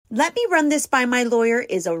Let me run this by my lawyer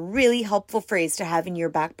is a really helpful phrase to have in your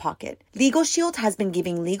back pocket. Legal Shield has been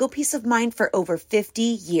giving legal peace of mind for over 50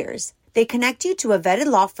 years. They connect you to a vetted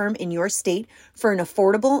law firm in your state for an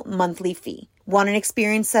affordable monthly fee. Want an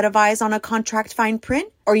experienced set of eyes on a contract fine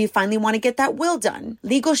print? Or you finally want to get that will done?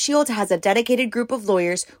 Legal Shield has a dedicated group of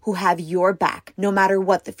lawyers who have your back, no matter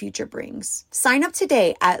what the future brings. Sign up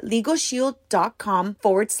today at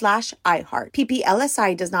LegalShield.com/iHeart.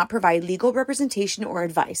 PPLSI does not provide legal representation or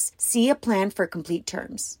advice. See a plan for complete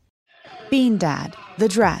terms. Bean Dad, The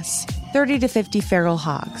Dress, 30 to 50 Feral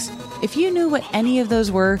Hogs. If you knew what any of those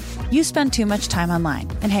were, you spend too much time online.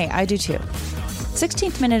 And hey, I do too.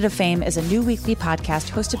 16th Minute of Fame is a new weekly podcast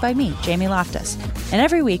hosted by me, Jamie Loftus. And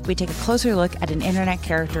every week we take a closer look at an internet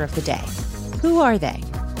character of the day. Who are they?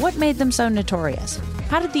 What made them so notorious?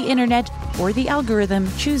 How did the internet or the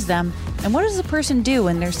algorithm choose them? And what does a person do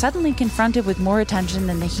when they're suddenly confronted with more attention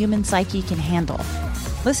than the human psyche can handle?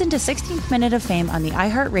 Listen to 16th Minute of Fame on the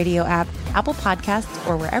iHeartRadio app, Apple Podcasts,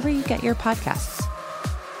 or wherever you get your podcasts.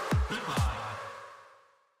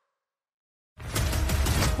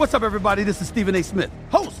 What's up, everybody? This is Stephen A. Smith,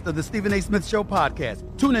 host of the Stephen A. Smith Show podcast.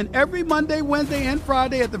 Tune in every Monday, Wednesday, and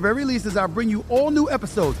Friday at the very least as I bring you all new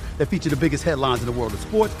episodes that feature the biggest headlines in the world of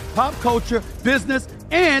sports, pop culture, business,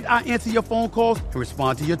 and I answer your phone calls and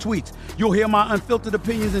respond to your tweets. You'll hear my unfiltered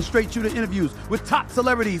opinions and straight-shooter interviews with top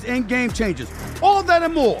celebrities and game changers. All that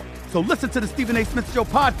and more. So listen to the Stephen A. Smith Show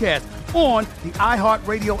podcast on the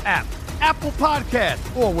iHeartRadio app, Apple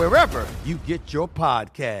Podcasts, or wherever you get your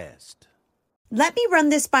podcast. Let me run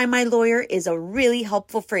this by my lawyer is a really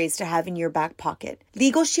helpful phrase to have in your back pocket.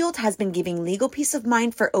 Legal Shield has been giving legal peace of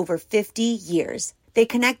mind for over 50 years. They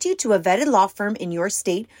connect you to a vetted law firm in your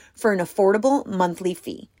state for an affordable monthly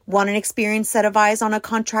fee. Want an experienced set of eyes on a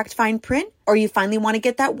contract fine print? Or you finally want to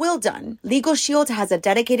get that will done? Legal Shield has a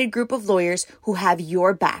dedicated group of lawyers who have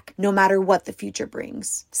your back, no matter what the future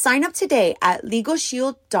brings. Sign up today at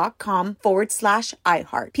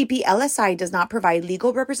LegalShield.com/iHeart. PPLSI does not provide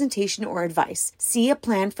legal representation or advice. See a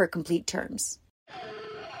plan for complete terms.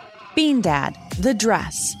 Bean Dad, The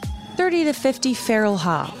Dress, 30 to 50 Feral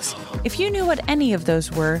Hogs. If you knew what any of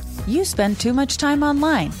those were, you spend too much time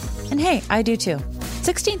online. And hey, I do too.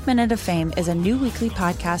 16th Minute of Fame is a new weekly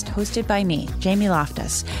podcast hosted by me, Jamie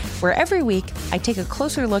Loftus, where every week I take a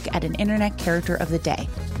closer look at an internet character of the day.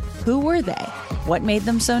 Who were they? What made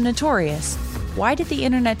them so notorious? Why did the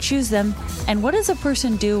internet choose them? And what does a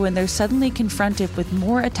person do when they're suddenly confronted with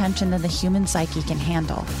more attention than the human psyche can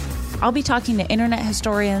handle? I'll be talking to internet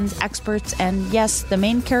historians, experts, and yes, the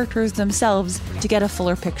main characters themselves to get a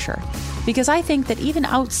fuller picture. Because I think that even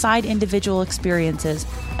outside individual experiences,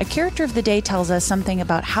 a character of the day tells us something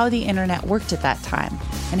about how the internet worked at that time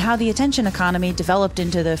and how the attention economy developed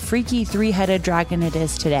into the freaky three-headed dragon it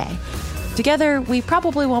is today. Together, we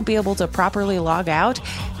probably won't be able to properly log out,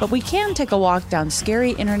 but we can take a walk down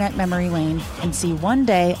scary internet memory lane and see one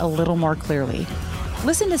day a little more clearly.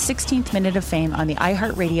 Listen to 16th Minute of Fame on the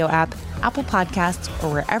iHeartRadio app, Apple Podcasts,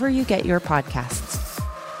 or wherever you get your podcasts.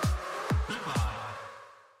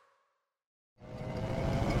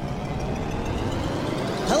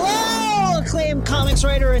 Hello, acclaimed comics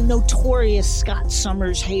writer and notorious Scott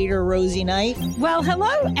Summers hater, Rosie Knight. Well,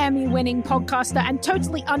 hello, Emmy-winning podcaster and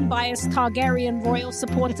totally unbiased Targaryen royal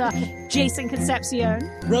supporter, Jason Concepcion.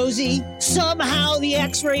 Rosie, somehow the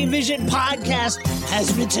X-Ray Vision podcast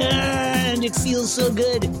has returned. It feels so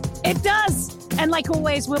good. It does. And like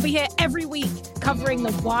always, we'll be here every week covering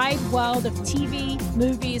the wide world of TV,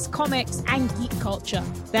 movies, comics, and geek culture.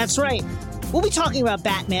 That's right. We'll be talking about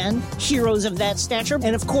Batman, heroes of that stature,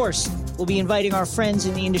 and of course, we'll be inviting our friends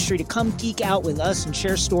in the industry to come geek out with us and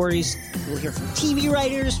share stories. We'll hear from TV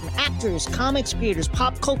writers, from actors, comics creators,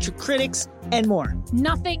 pop culture critics, and more.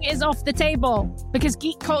 Nothing is off the table because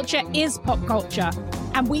geek culture is pop culture,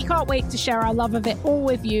 and we can't wait to share our love of it all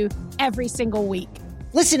with you every single week.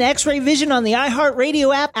 Listen to X-Ray Vision on the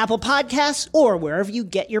iHeartRadio app, Apple Podcasts, or wherever you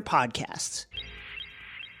get your podcasts.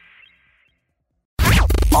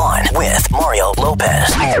 On with Mario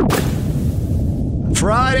Lopez.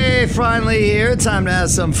 Friday, finally here. Time to have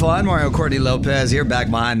some fun. Mario Courtney Lopez here, back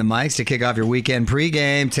behind the mics to kick off your weekend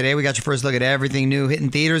pregame. Today, we got your first look at everything new hitting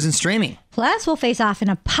theaters and streaming. Plus, we'll face off in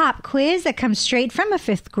a pop quiz that comes straight from a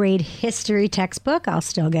 5th grade history textbook. I'll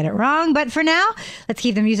still get it wrong. But for now, let's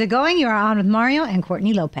keep the music going. You are on with Mario and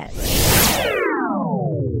Courtney Lopez.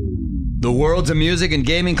 The worlds of music and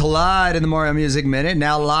gaming collide in the Mario Music Minute,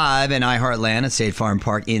 now live in iHeartland at State Farm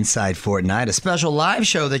Park inside Fortnite. A special live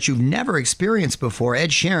show that you've never experienced before.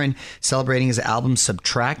 Ed Sheeran celebrating his album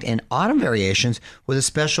Subtract and Autumn Variations with a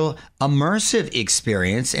special immersive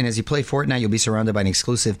experience. And as you play Fortnite, you'll be surrounded by an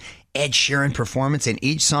exclusive Ed Sheeran performance, and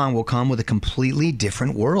each song will come with a completely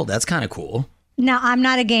different world. That's kind of cool. Now, I'm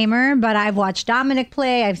not a gamer, but I've watched Dominic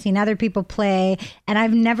play. I've seen other people play, and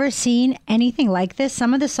I've never seen anything like this.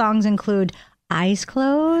 Some of the songs include Eyes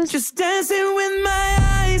Closed. Just dancing with my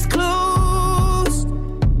eyes closed.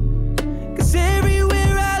 'Cause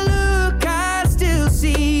everywhere I look, I still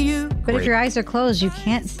see you. But if your eyes are closed, you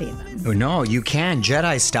can't see them. Oh, no, you can,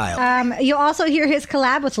 Jedi style. You'll also hear his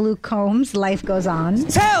collab with Luke Combs, Life Goes On.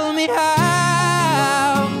 Tell me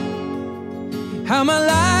how my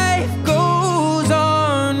life goes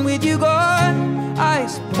on with you gone, I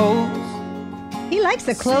suppose. He likes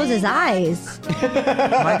to close his eyes.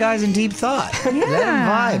 My guy's in deep thought.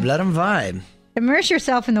 Yeah. Let him vibe. Immerse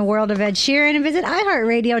yourself in the world of Ed Sheeran and visit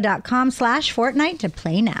iHeartRadio.com/Fortnite to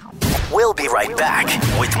play now. We'll be right back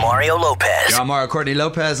with Mario Lopez. I'm Mario Courtney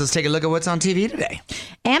Lopez. Let's take a look at what's on TV today.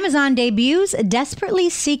 Amazon debuts Desperately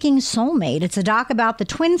Seeking Soulmate. It's a doc about the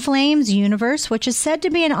Twin Flames universe, which is said to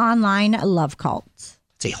be an online love cult.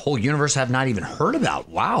 It's a whole universe I've not even heard about.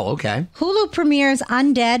 Wow, okay. Hulu premieres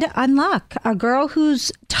Undead Unluck. A girl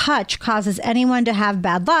whose touch causes anyone to have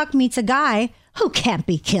bad luck meets a guy who can't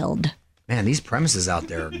be killed. Man, these premises out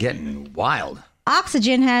there are getting wild.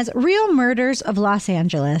 Oxygen has Real Murders of Los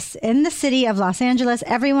Angeles. In the city of Los Angeles,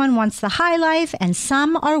 everyone wants the high life, and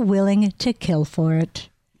some are willing to kill for it.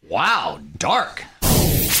 Wow, dark.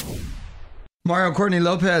 Mario Courtney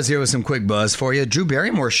Lopez here with some quick buzz for you. Drew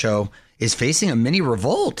Barrymore's show is facing a mini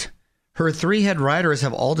revolt. Her 3 head writers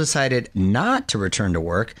have all decided not to return to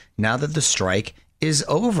work now that the strike is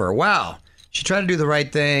over. Wow. She tried to do the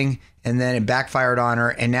right thing, and then it backfired on her,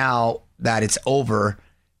 and now that it's over,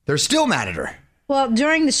 they're still mad at her. Well,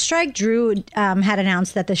 during the strike, Drew had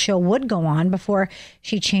announced that the show would go on before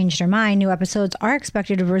she changed her mind. New episodes are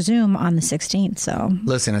expected to resume on the 16th. So,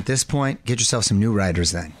 listen, at this point, get yourself some new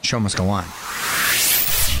writers then. Show must go on.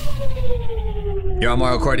 You're on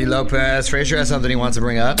Mario Courtney Lopez. Frazier has something he wants to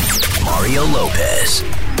bring up. Mario Lopez.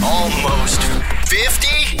 Almost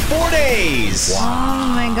 50? 4 days. wow. Oh,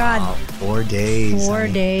 my God. 4 days. 4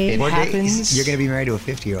 days. It happens. You're going to be married to a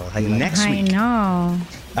 50-year-old. How you Next I week. know.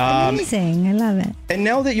 Amazing. I love it. And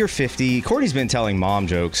now that you're 50, Courtney's been telling mom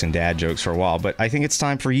jokes and dad jokes for a while, but I think it's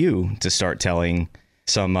time for you to start telling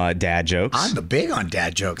some dad jokes. I'm big on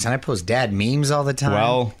dad jokes, and I post dad memes all the time.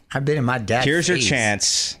 Well, I've been in my dad's here's your face.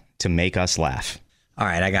 chance to make us laugh. All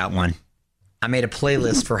right, I got one. I made a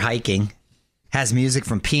playlist for hiking. Has music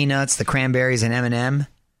from Peanuts, the Cranberries, and Eminem.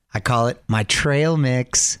 I call it my trail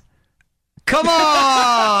mix. Come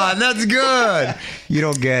on! That's good. You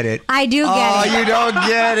don't get it. I do get it. Oh, you don't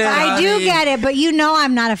get it. I do honey. get it, but you know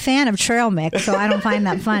I'm not a fan of trail mix, so I don't find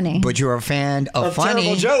that funny. But you're a fan of funny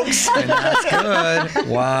terrible jokes. And that's good.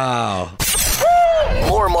 Wow.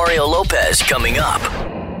 More Mario Lopez coming up.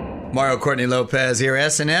 Mario Courtney Lopez here.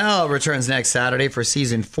 SNL returns next Saturday for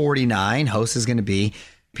season 49. Host is going to be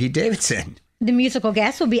Pete Davidson. The musical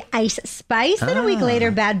guest will be Ice Spice, and a week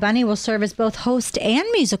later, Bad Bunny will serve as both host and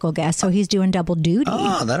musical guest, so he's doing double duty.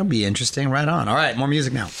 Oh, that'll be interesting. Right on. All right, more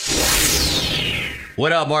music now.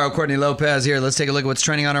 What up, Mario Courtney Lopez here. Let's take a look at what's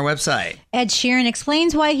trending on our website. Ed Sheeran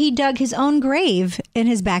explains why he dug his own grave in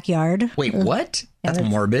his backyard. Wait, what? Yeah, that's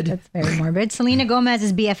morbid. That's very morbid. Selena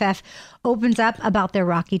Gomez's BFF opens up about their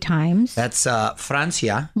rocky times. That's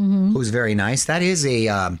Francia, who's very nice. That's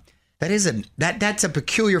a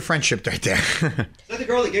peculiar friendship right there. Is that the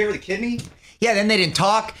girl that gave her the kidney? Yeah, then they didn't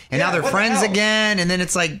talk, and now they're what the friends hell? again, and then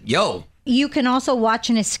it's like, yo. You can also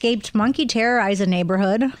watch an escaped monkey terrorize a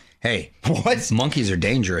neighborhood. Hey, what? Monkeys are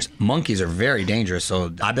dangerous. Monkeys are very dangerous,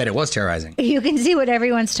 so I bet it was terrorizing. You can see what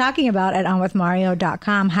everyone's talking about at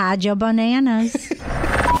onwithmario.com. Hide your bananas.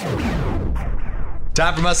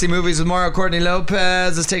 Time for Must See Movies with Mario Courtney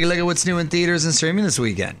Lopez. Let's take a look at what's new in theaters and streaming this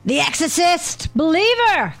weekend. The Exorcist,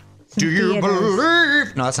 Believer. Do you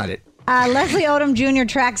believe? No, that's not it. Leslie Odom Jr.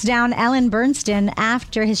 tracks down Ellen Bernstein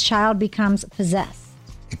after his child becomes possessed.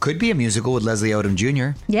 It could be a musical with Leslie Odom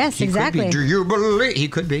Jr. Yes, He exactly. Could be. Do you believe? He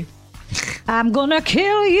could be. I'm gonna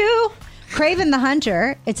kill you. Kraven the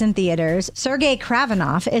Hunter, it's in theaters. Sergei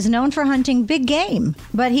Kravinoff is known for hunting big game,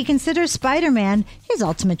 but he considers Spider-Man his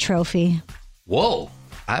ultimate trophy. Whoa.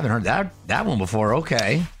 I haven't heard that one before.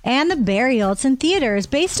 Okay. And The Burial. It's in theaters.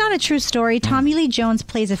 Based on a true story, Tommy Lee Jones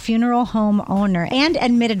plays a funeral home owner and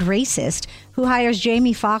admitted racist who hires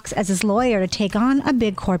Jamie Foxx as his lawyer to take on a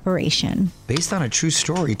big corporation. Based on a true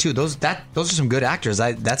story, too. Those are some good actors.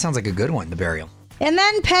 That sounds like a good one, The Burial. And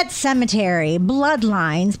then Pet Sematary,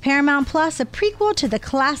 Bloodlines, Paramount Plus, a prequel to the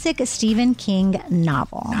classic Stephen King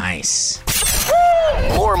novel. Nice.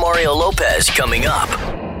 More Mario Lopez coming up.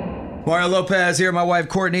 Mario Lopez here, my wife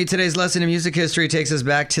Courtney. Today's lesson in music history takes us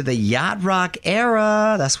back to the yacht rock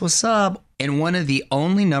era. That's what's up. And one of the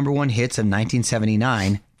only number one hits of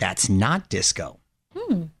 1979 that's not disco.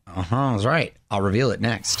 That's right. I'll reveal it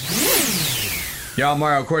next. Y'all,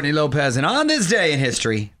 Mario Courtney Lopez, and on this day in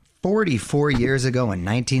history, 44 years ago in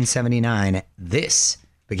 1979, this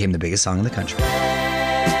became the biggest song in the country.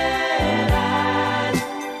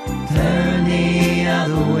 Turn the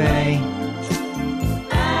other way.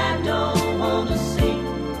 I don't want to see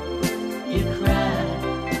you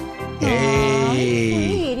cry.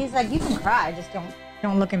 Hey. He's like, you can cry, just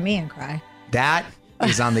don't look at me and cry. That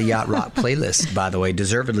is on the Yacht Rock playlist, by the way.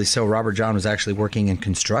 Deservedly so. Robert John was actually working in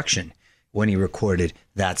construction when he recorded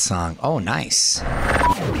that song. Oh, nice.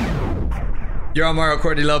 You're on Mario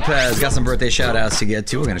Courtney Lopez. Got some birthday shout outs to get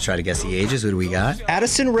to. We're going to try to guess the ages. Who do we got?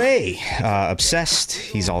 Addison Rae, Obsessed.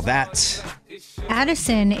 He's all that.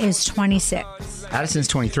 Addison is 26. Addison's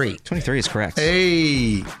 23. 23 is correct.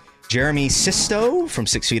 Hey. Jeremy Sisto from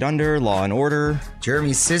 6 Feet Under, Law and Order.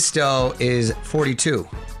 Jeremy Sisto is 42.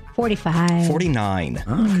 45. 49.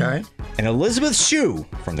 Okay. And Elizabeth Shue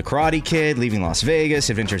from The Karate Kid, Leaving Las Vegas,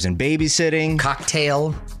 Adventures in Babysitting.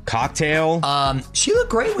 Cocktail. She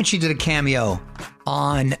looked great when she did a cameo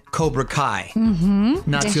on Cobra Kai.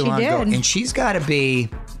 Not too long ago. And she's got to be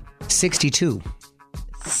 62.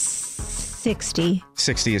 60.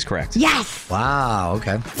 60 is correct. Yes! Wow,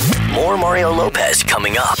 okay. More Mario Lopez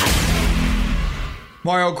coming up.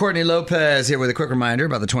 Mario Courtney Lopez here with a quick reminder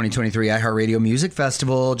about the 2023 iHeartRadio Music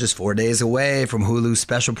Festival. Just 4 days away from Hulu's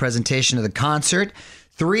special presentation of the concert.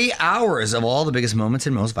 3 hours of all the biggest moments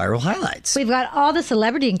and most viral highlights. We've got all the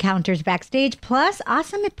celebrity encounters backstage, plus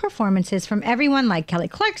awesome performances from everyone like Kelly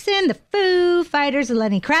Clarkson, the Foo Fighters,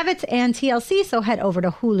 Lenny Kravitz, and TLC. So head over to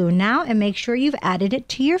Hulu now and make sure you've added it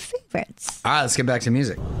to your favorites. All right, let's get back to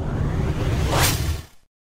music.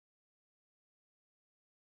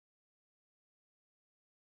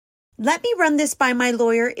 Let me run this by my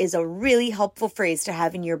lawyer is a really helpful phrase to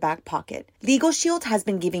have in your back pocket. Legal Shield has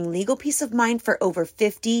been giving legal peace of mind for over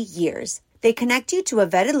 50 years. They connect you to a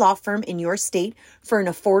vetted law firm in your state for an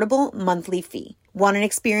affordable monthly fee. Want an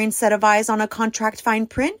experienced set of eyes on a contract fine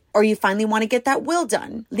print? Or you finally want to get that will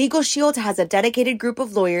done? Legal Shield has a dedicated group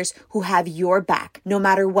of lawyers who have your back, no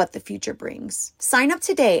matter what the future brings. Sign up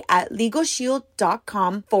today at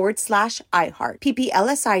LegalShield.com/iHeart.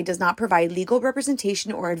 PPLSI does not provide legal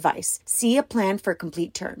representation or advice. See a plan for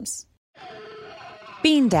complete terms.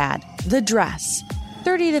 Bean Dad, The Dress,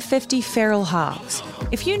 30 to 50 Feral Hogs.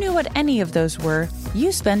 If you knew what any of those were,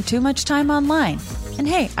 you spend too much time online. And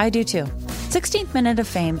hey, I do too. 16th Minute of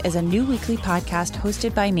Fame is a new weekly podcast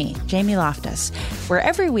hosted by me, Jamie Loftus, where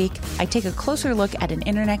every week I take a closer look at an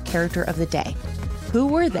internet character of the day. Who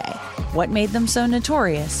were they? What made them so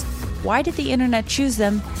notorious? Why did the internet choose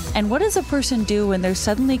them? And what does a person do when they're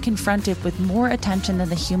suddenly confronted with more attention than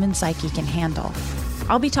the human psyche can handle?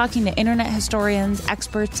 I'll be talking to internet historians,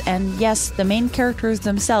 experts, and yes, the main characters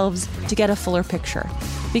themselves to get a fuller picture.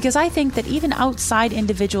 Because I think that even outside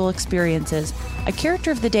individual experiences, a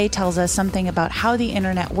character of the day tells us something about how the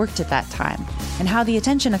internet worked at that time and how the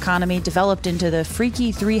attention economy developed into the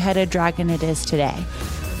freaky three-headed dragon it is today.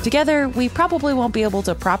 Together, we probably won't be able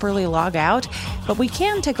to properly log out, but we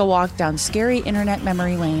can take a walk down scary internet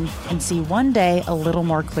memory lane and see one day a little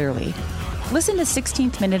more clearly. Listen to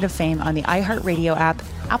 16th Minute of Fame on the iHeartRadio app,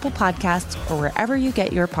 Apple Podcasts, or wherever you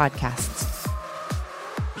get your podcasts.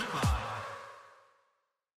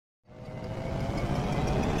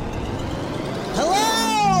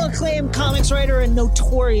 Hello, acclaimed comics writer and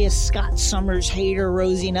notorious Scott Summers hater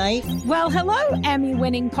Rosie Knight. Well, hello,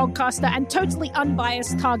 Emmy-winning podcaster and totally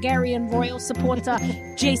unbiased Targaryen royal supporter,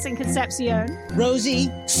 Jason Concepcion.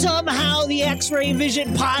 Rosie, somehow the X-Ray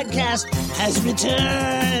Vision podcast has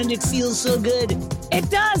returned. It feels so good. It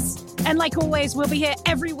does. And like always, we'll be here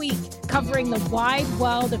every week covering the wide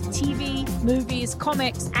world of TV, movies,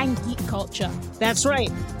 comics, and geek culture. That's right.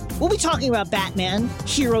 We'll be talking about Batman,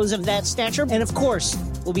 heroes of that stature, and of course,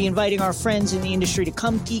 we'll be inviting our friends in the industry to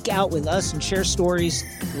come geek out with us and share stories.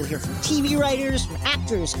 We'll hear from TV writers, from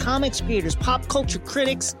actors, comics creators, pop culture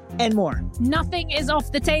critics, and more. Nothing is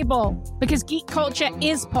off the table because geek culture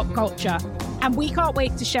is pop culture. And we can't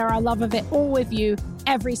wait to share our love of it all with you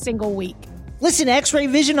every single week. Listen to X-Ray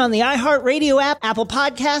Vision on the iHeartRadio app, Apple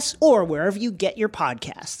Podcasts, or wherever you get your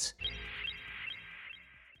podcasts.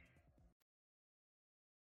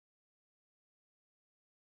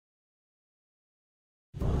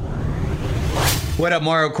 What up,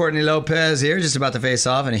 Mario? Courtney Lopez here, just about to face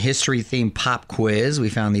off in a history-themed pop quiz. We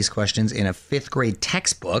found these questions in a 5th grade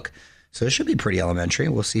textbook, so it should be pretty elementary.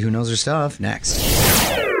 We'll see who knows their stuff next.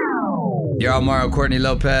 Yo, Mario, Courtney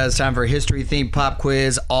Lopez. Time for a history-themed pop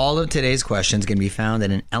quiz. All of today's questions can be found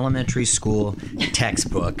in an elementary school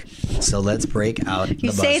textbook. So let's break out the buzzers.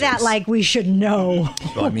 You say that like we should know.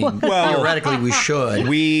 Well, I mean, theoretically, we should.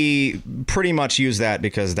 We pretty much use that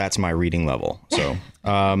because that's my reading level. So,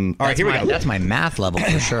 all right, here we go. That's my math level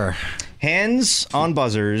for sure. Hands on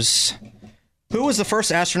buzzers. Who was the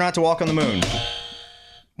first astronaut to walk on the moon?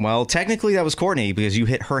 Well, technically that was Courtney because you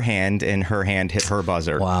hit her hand and her hand hit her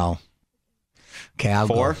buzzer. Wow. Okay, I'll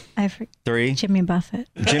 4, go. 3. Jimmy Buffett.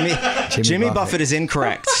 Jimmy Buffett is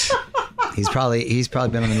incorrect. He's probably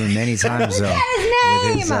been on the moon many times though. His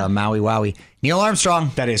With his Maui Wowie. Neil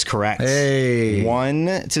Armstrong. That is correct. Hey.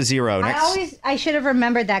 1-0. Next. I should have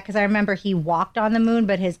remembered that because I remember he walked on the moon,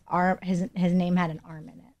 but his name had an arm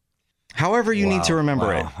in it. However you need to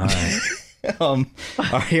remember it. All right. All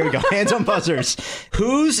right, here we go. Hands on buzzers.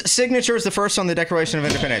 Whose signature is the first on the Declaration of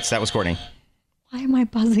Independence? That was Courtney. Why am I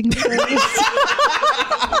buzzing first?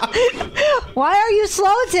 Why are you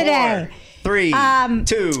slow today? 4, 3,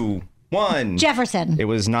 2, 1. Jefferson. It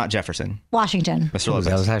was not Jefferson. Washington. Mr. Lopez.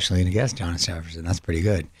 I was actually going to guess Thomas Jefferson. That's pretty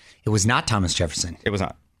good. It was not Thomas Jefferson. It was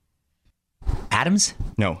not. Adams?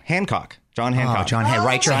 No, Hancock. John Hancock. Oh, John Hancock.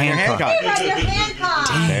 Write your Hancock.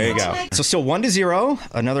 There you go. So still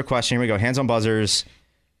 1-0. Another question. Here we go. Hands on buzzers.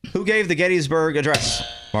 Who gave the Gettysburg Address?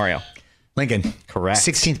 Mario. Lincoln. Correct.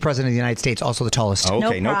 16th president of the United States, also the tallest.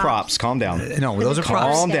 Okay, no props. Calm down. No, those are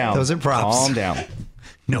props. Calm down. Those are props. Calm down.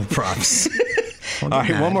 No props. All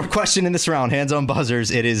right, one more question in this round. Hands on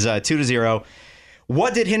buzzers. It is 2-0.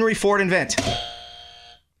 What did Henry Ford invent?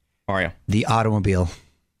 Mario. The automobile.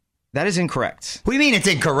 That is incorrect. What do you mean it's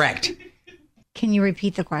incorrect? Can you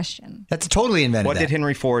repeat the question? That's totally invented. What did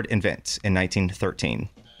Henry Ford invent in 1913?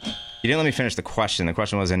 You didn't let me finish the question. The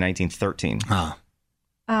question was in 1913. Huh.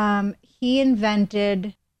 He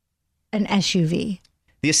invented an SUV.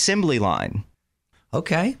 The assembly line.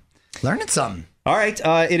 Okay. Learning something. All right.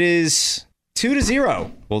 It is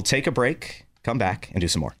 2-0. We'll take a break, come back, and do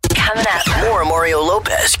some more. Coming up. More Mario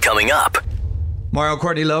Lopez coming up. Mario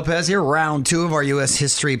Courtney Lopez here, round 2 of our U.S.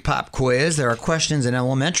 history pop quiz. There are questions an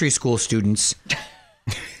elementary school students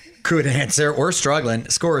could answer. We're struggling.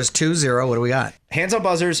 Score is 2-0. What do we got? Hands on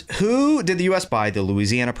buzzers. Who did the U.S. buy the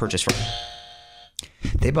Louisiana Purchase from?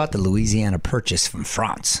 They bought the Louisiana Purchase from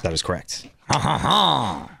France. That is correct. Ha ha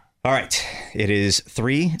ha. All right. It is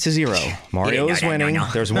 3-0. Mario is winning.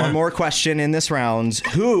 There's one more question in this round.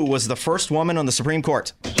 Who was the first woman on the Supreme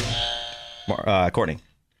Court? Courtney.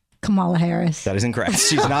 Kamala Harris. That is incorrect.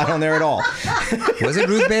 She's not on there at all. Was it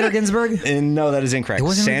Ruth Bader Ginsburg? No, that is incorrect. It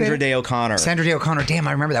wasn't Sandra Day O'Connor. Sandra Day O'Connor. Damn,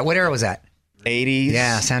 I remember that. What era was that? 80s.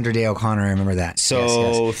 Yeah, Sandra Day O'Connor. I remember that.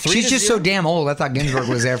 So yes. She's just so damn old. I thought Ginsburg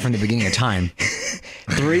was there from the beginning of time.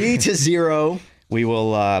 3-0. We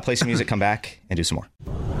will play some music, come back, and do some more.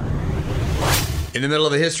 In the middle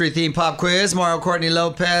of a history-themed pop quiz, Mario Courtney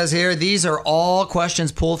Lopez here. These are all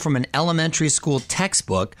questions pulled from an elementary school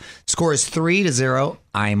textbook. Score is 3-0.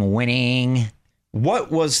 I'm winning.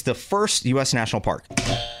 What was the first U.S. national park?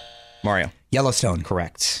 Mario. Yellowstone.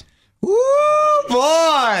 Correct. Woo,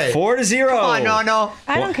 boy! 4-0. Oh, no.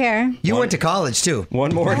 I don't care. You went to college, too.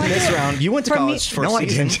 One more in this round. You went to college for a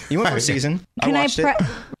season. You went for a season.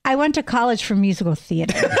 I went to college for musical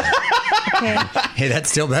theater. Okay. Hey,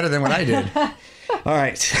 that's still better than what I did. All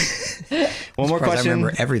right. One more question. I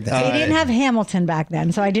remember everything. They didn't have Hamilton back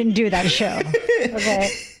then, so I didn't do that show. Okay.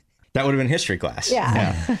 That would have been history class.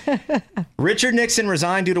 Yeah. Richard Nixon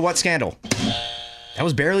resigned due to what scandal? That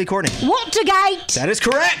was barely Courtney. Watergate. That is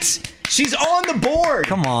correct. She's on the board.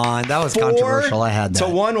 Come on. That was controversial. I had that. So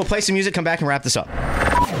 1, we'll play some music, come back and wrap this up.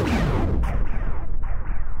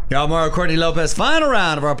 Y'all, Mario Courtney Lopez, final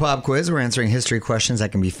round of our pop quiz. We're answering history questions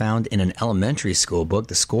that can be found in an elementary school book.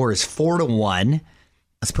 The score is 4-1.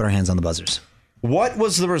 Let's put our hands on the buzzers. What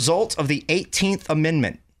was the result of the 18th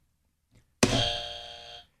Amendment?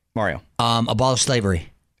 Mario. Abolish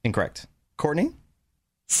slavery. Incorrect. Courtney?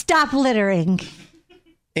 Stop littering.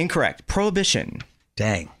 Incorrect. Prohibition.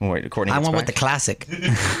 Dang. Wait, Courtney. I went with the classic.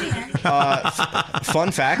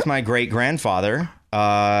 Fun fact, my great-grandfather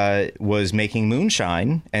was making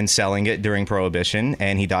moonshine and selling it during Prohibition,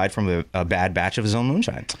 and he died from a bad batch of his own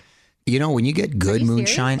moonshine. You know, when you get good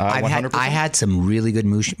moonshine, serious? I had some really good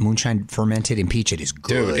moonshine fermented and peach. It is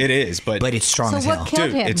good. Dude, it is, but it's strong as hell.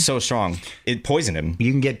 Dude, it's so strong. It poisoned him.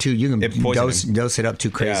 You can dose it up too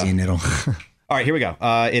crazy and it'll... All right, here we go.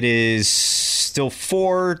 It is still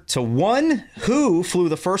 4-1. Who flew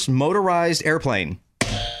the first motorized airplane?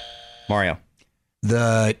 Mario.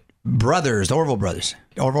 The Orville brothers.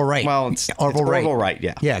 Orville Wright. Well, it's Orville Wright. Orville Wright,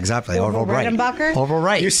 yeah. Yeah, exactly. Orville Wright. Orville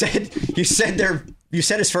Wright. You said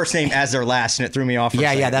his first name as their last, and it threw me off.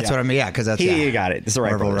 Yeah, that's what I mean. Yeah, because that's... He got it. It's the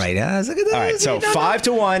right Orville Wright. Yeah, look at that. All right, so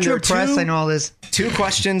 5-1. True press, I know all this. 2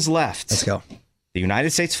 questions left. Let's go. The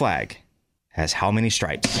United States flag has how many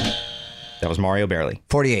stripes? That was Mario Barely.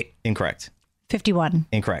 48. Incorrect. 51.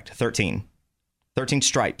 Incorrect. 13. 13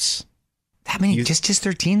 stripes. That many? Just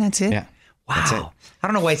 13? That's it? Yeah. Wow. That's it. I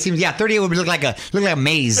don't know why it seems... Yeah, 38 would look like a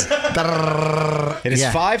maze. It is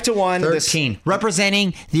 5-1. 13.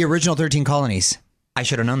 Representing the original 13 colonies. I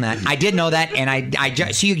should have known that. I did know that, and I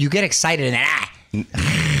just... So you get excited and...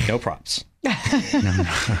 No props. No.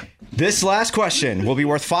 This last question will be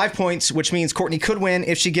worth 5 points, which means Courtney could win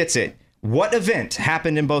if she gets it. What event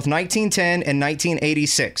happened in both 1910 and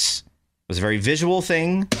 1986? It was a very visual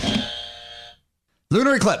thing.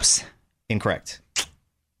 Lunar eclipse. Incorrect.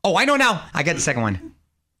 Oh, I know now. I got the second one.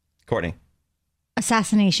 Courtney.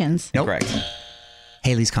 Assassinations. Nope. Correct.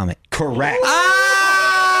 Halley's Comet. Correct.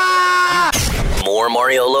 More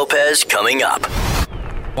Mario Lopez coming up.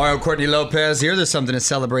 Mario Courtney Lopez here. There's something to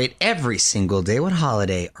celebrate every single day. What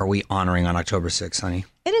holiday are we honoring on October 6th, honey?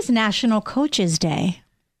 It is National Coaches Day.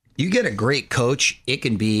 You get a great coach, it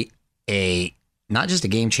can be not just a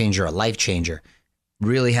game changer, a life changer.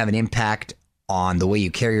 Really have an impact on the way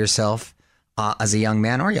you carry yourself as a young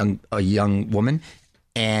man or a young woman.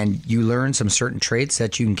 And you learn some certain traits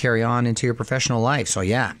that you can carry on into your professional life. So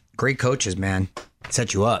yeah, great coaches, man.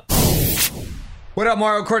 Set you up. What up,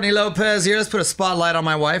 Mario? Courtney Lopez here. Let's put a spotlight on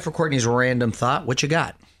my wife for Courtney's random thought. What you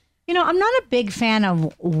got? You know, I'm not a big fan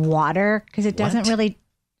of water because it doesn't really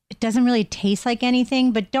taste like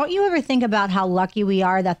anything. But don't you ever think about how lucky we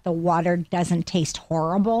are that the water doesn't taste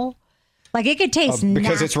horrible? Like it could taste because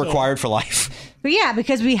nasty. it's required for life. But yeah,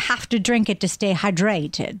 because we have to drink it to stay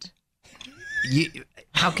hydrated.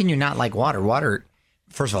 How can you not like water? Water,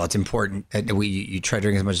 first of all, it's important that you try to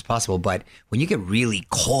drink as much as possible. But when you get really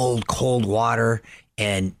cold water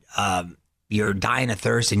and you're dying of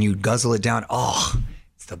thirst and you guzzle it down,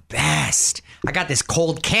 it's the best. I got this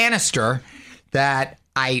cold canister that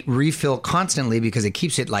I refill constantly because it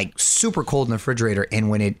keeps it like super cold in the refrigerator. And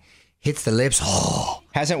when it hits the lips,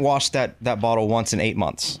 Hasn't washed that bottle once in 8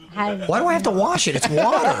 months. Why do I have to wash it? It's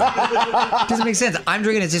water. It doesn't make sense. I'm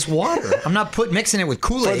drinking it just water. I'm not mixing it with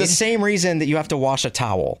Kool-Aid. For the same reason that you have to wash a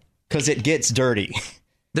towel, because it gets dirty.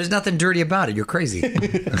 There's nothing dirty about it. You're crazy.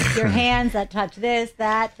 Your hands that touch this,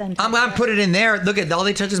 that. Then I'm going to put it in there. Look at all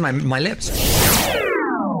they touch is my lips.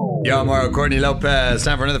 Yo, Mario Courtney Lopez.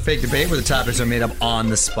 Time for another fake debate where the topics are made up on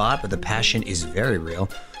the spot, but the passion is very real.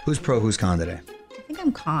 Who's pro, who's con today? I think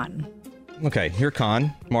I'm con. Okay, you're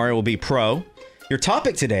con. Mario will be pro. Your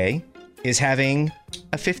topic today is having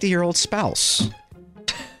a 50-year-old spouse.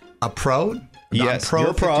 A pro? Yes, pro,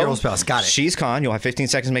 you're pro. 50-year-old spouse. Got it. She's con. You'll have 15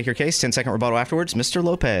 seconds to make your case. 10-second rebuttal afterwards. Mr.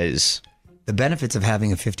 Lopez. The benefits of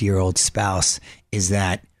having a 50-year-old spouse is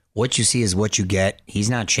that what you see is what you get. He's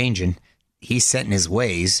not changing. He's set in his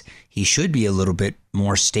ways. He should be a little bit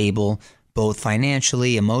more stable, both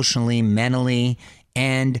financially, emotionally, mentally,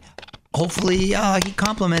 and hopefully he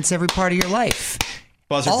complements every part of your life.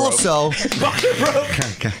 Buzzer also, Buzzer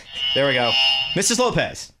broke. There we go. Mrs.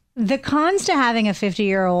 Lopez. The cons to having a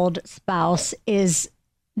 50-year-old spouse is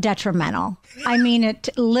detrimental. I mean, it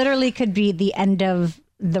literally could be the end of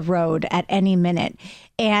the road at any minute.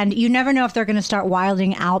 And you never know if they're going to start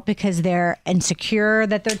wilding out because they're insecure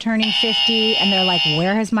that they're turning 50 and they're like,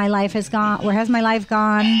 where has my life gone? Where has my life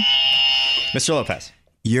gone? Mr. Lopez.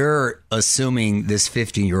 You're assuming this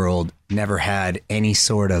 50-year-old never had any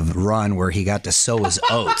sort of run where he got to sow his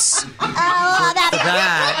oats.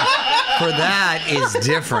 That is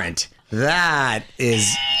different. That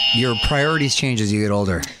is, your priorities change as you get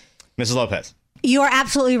older. Mrs. Lopez. You are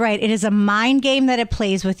absolutely right. It is a mind game that it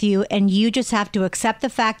plays with you, and you just have to accept the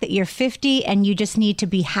fact that you're 50 and you just need to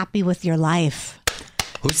be happy with your life.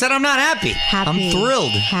 Who said I'm not happy? Happy. I'm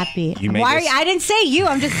thrilled. Happy. I didn't say you.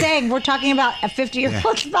 I'm just saying we're talking about a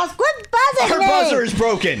 50-year-old spouse. Quit buzzing me. Our buzzer is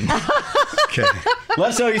broken. Okay. Let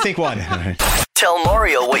us know what you think won. Tell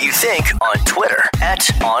Mario what you think on Twitter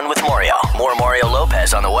 @OnWithMario. More Mario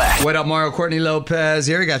Lopez on the way. What up, Mario? Courtney Lopez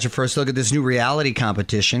here. Got your first look at this new reality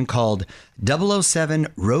competition called 007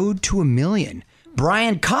 Road to a Million.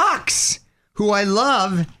 Brian Cox, who I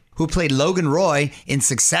love, who played Logan Roy in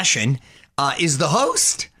Succession, is the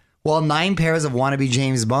host, while 9 pairs of wannabe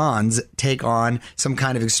James Bonds take on some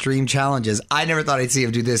kind of extreme challenges. I never thought I'd see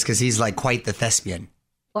him do this because he's like quite the thespian.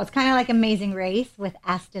 Well, it's kind of like Amazing Race with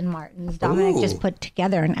Aston Martins. Dominic just put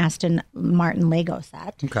together an Aston Martin Lego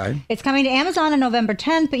set. Okay. It's coming to Amazon on November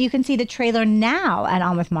 10th, but you can see the trailer now at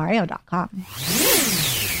onwithmario.com.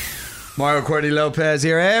 Mario Courtney Lopez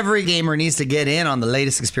here. Every gamer needs to get in on the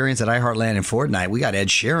latest experience at iHeartland and Fortnite. We got Ed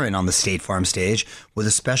Sheeran on the State Farm stage with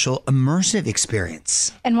a special immersive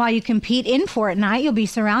experience. And while you compete in Fortnite, you'll be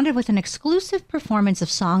surrounded with an exclusive performance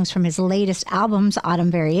of songs from his latest albums,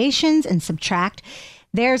 Autumn Variations and Subtract.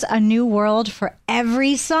 There's a new world for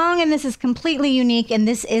every song, and this is completely unique, and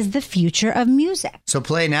this is the future of music. So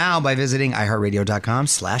play now by visiting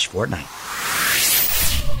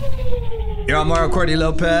iHeartRadio.com/Fortnite. You're on Mario Courtney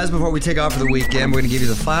Lopez. Before we take off for the weekend, we're going to give you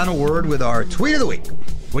the final word with our tweet of the week.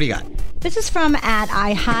 What do you got? This is from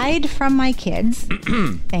I hide from my kids.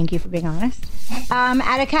 Thank you for being honest.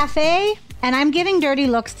 At a cafe, and I'm giving dirty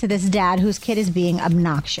looks to this dad whose kid is being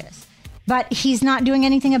obnoxious. But he's not doing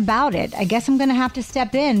anything about it. I guess I'm going to have to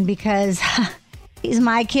step in because he's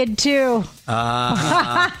my kid too.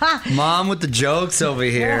 Mom with the jokes over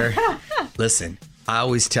here. Listen, I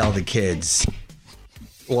always tell the kids,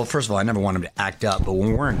 well, first of all, I never want them to act up. But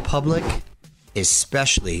when we're in public,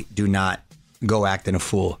 especially, do not go acting a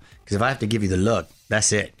fool. Because if I have to give you the look,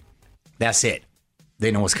 that's it. That's it.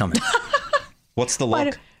 They know what's coming. What's the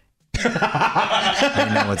look? I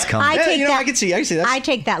know what's coming. I can see that. I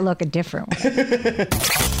take that look a different way.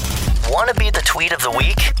 Want to be the tweet of the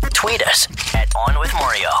week? Tweet us at On With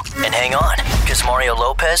Mario. And hang on, because Mario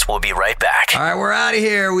Lopez will be right back. All right, we're out of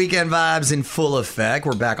here. Weekend vibes in full effect.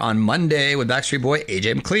 We're back on Monday with Backstreet Boy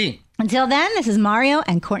AJ McLean. Until then, this is Mario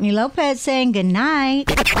and Courtney Lopez saying goodnight.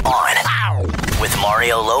 On with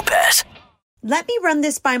Mario Lopez. Let me run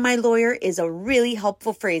this by my lawyer is a really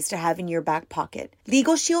helpful phrase to have in your back pocket.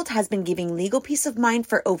 Legal Shield has been giving legal peace of mind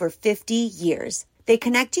for over 50 years. They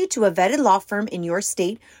connect you to a vetted law firm in your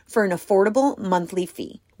state for an affordable monthly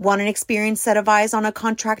fee. Want an experienced set of eyes on a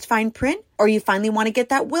contract fine print? Or you finally want to get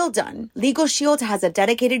that will done? Legal Shield has a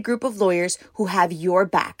dedicated group of lawyers who have your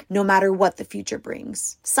back, no matter what the future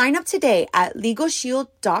brings. Sign up today at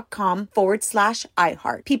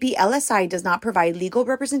LegalShield.com/iHeart. PPLSI does not provide legal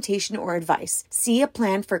representation or advice. See a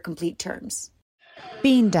plan for complete terms.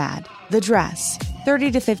 Bean Dad, The Dress, 30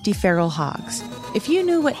 to 50 Feral Hogs. If you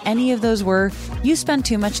knew what any of those were, you spend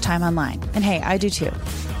too much time online. And hey, I do too.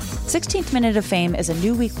 16th Minute of Fame is a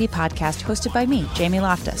new weekly podcast hosted by me, Jamie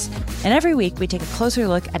Loftus. And every week we take a closer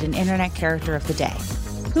look at an internet character of the day.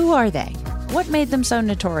 Who are they? What made them so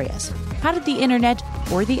notorious? How did the internet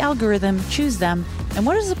or the algorithm choose them? And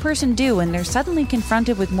what does a person do when they're suddenly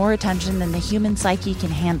confronted with more attention than the human psyche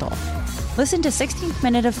can handle? Listen to 16th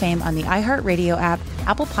Minute of Fame on the iHeartRadio app,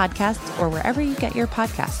 Apple Podcasts, or wherever you get your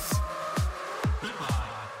podcasts.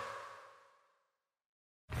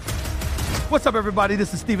 What's up, everybody?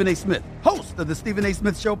 This is Stephen A. Smith, host of the Stephen A.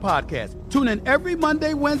 Smith Show podcast. Tune in every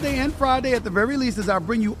Monday, Wednesday, and Friday at the very least as I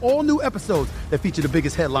bring you all new episodes that feature the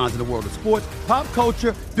biggest headlines in the world of sports, pop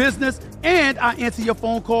culture, business, and I answer your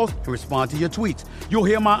phone calls and respond to your tweets. You'll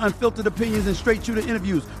hear my unfiltered opinions and straight-shooter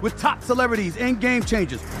interviews with top celebrities and game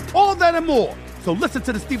changers. All that and more. So listen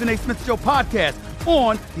to the Stephen A. Smith Show podcast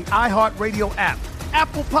on the iHeartRadio app,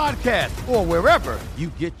 Apple Podcasts, or wherever you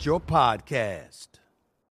get your podcasts.